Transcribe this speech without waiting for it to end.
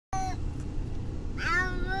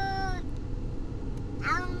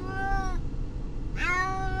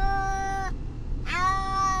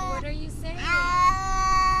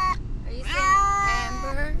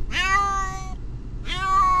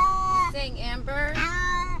Amber?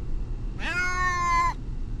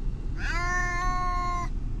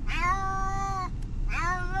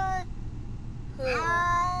 Who?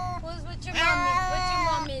 What's your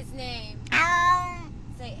mommy's name?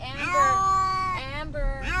 Say Amber.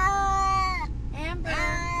 Amber. Amber.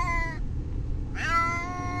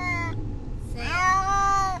 Say,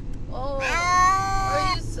 oh,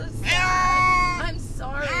 are you so sad? I'm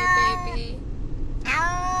sorry, baby.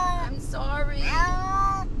 I'm sorry.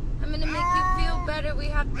 I'm gonna make you feel better. We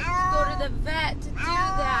have to go to the vet to do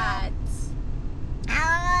that.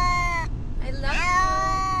 I love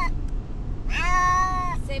you.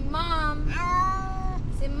 Say mom.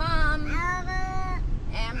 Say mom.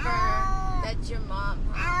 Amber. That's your mom,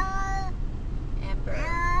 huh? Amber.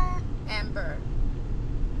 Amber.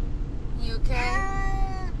 You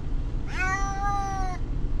okay?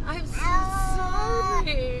 I'm so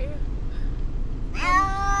sorry.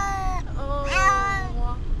 Oh,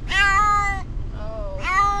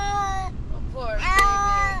 poor baby.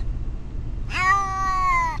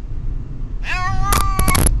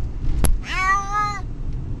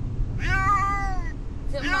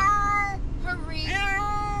 Come on, hurry.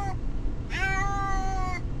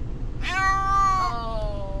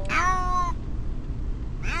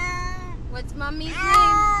 What's mommy's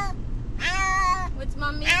name? What's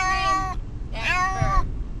mommy's name? Amber.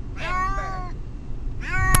 Amber.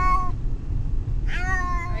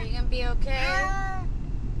 Are you gonna be okay?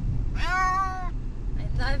 I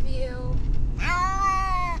love you. I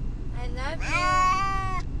love you.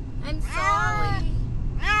 I'm sorry.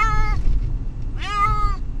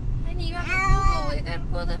 Honey, you have to Google it. You gotta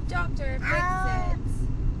call the doctor and fix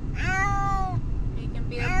it. You can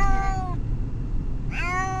be okay. I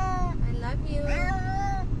love you.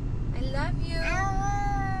 I love you.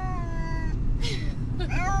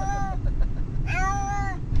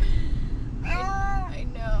 I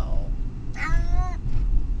know.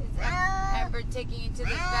 Is Amber taking you to the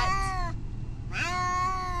vet?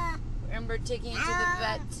 Amber taking you to the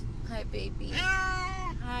vet. Hi, baby.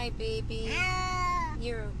 Hi, baby.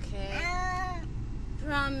 You're okay.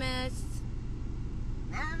 Promise.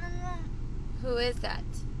 Who is that?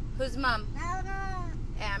 Who's mom?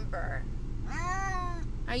 Amber.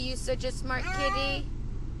 Are you such a smart kitty?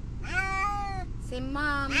 Say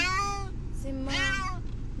mom. Say mom.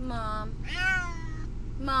 Mom.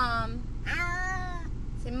 Mom.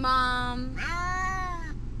 Say mom.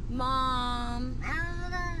 Mom.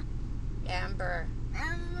 Amber.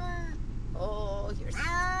 Oh, you're so...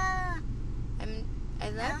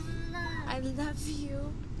 I love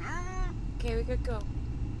you. Okay, we could go.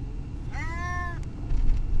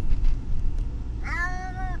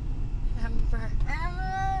 Amber.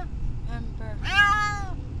 Amber.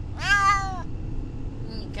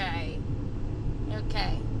 Okay.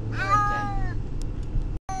 Okay. Okay.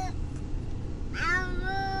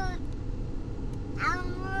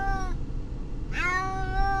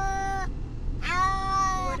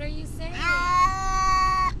 What are you saying?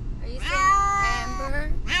 Are you saying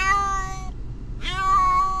Amber?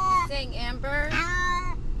 You saying Amber?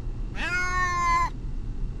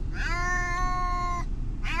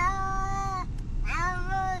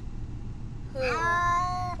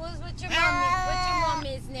 What's your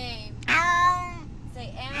mommy's name? Say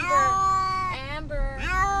Amber. Amber.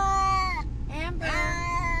 Amber.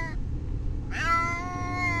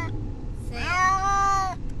 Say,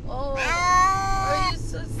 oh, are you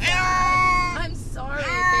so sad? I'm sorry,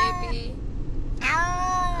 baby.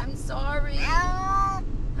 I'm sorry. I'm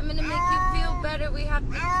gonna make you feel better. We have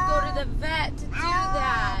to go to the vet to do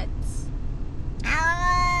that.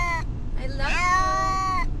 I love you.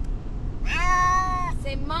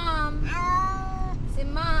 Say mom. Say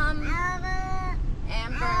mom.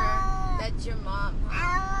 Amber. That's your mom,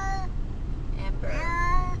 huh? Amber.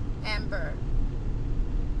 Amber.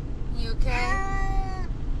 You okay?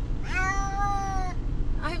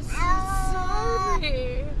 I'm so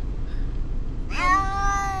sorry.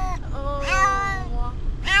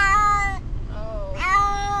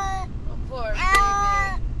 Poor baby.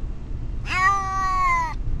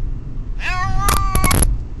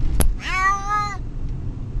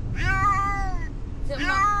 Come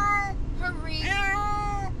on, hurry.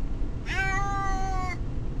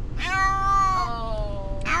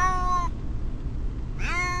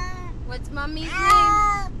 What's mommy's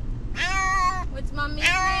name? What's mommy's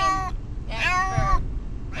name? Amber.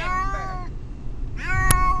 Amber.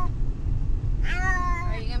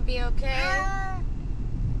 Are you gonna be okay?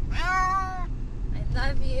 I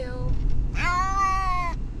love you.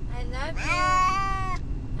 I love you.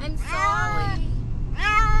 I'm sorry.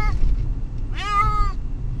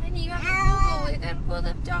 Honey, you have to Google it. You gotta call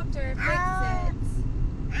the doctor and fix it.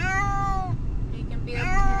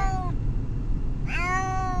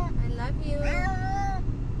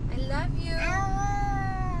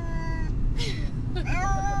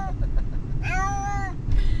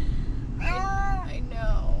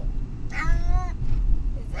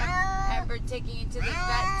 taking you to the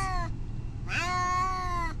vet?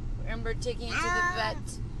 Remember taking you to the vet?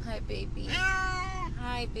 Hi, baby.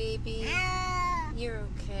 Hi, baby. You're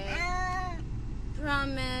okay.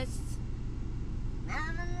 Promise.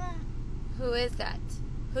 Who is that?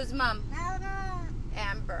 Who's mom?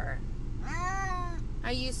 Amber.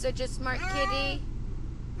 Are you such a smart kitty?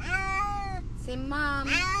 Say mom.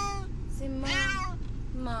 Say mom.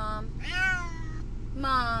 Mom.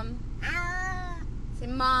 Mom. Say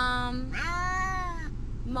mom.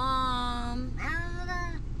 Mom.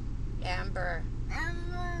 Amber.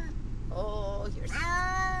 Oh, you're so...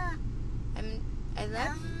 I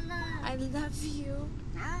love you.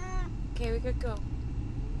 Okay, we could go.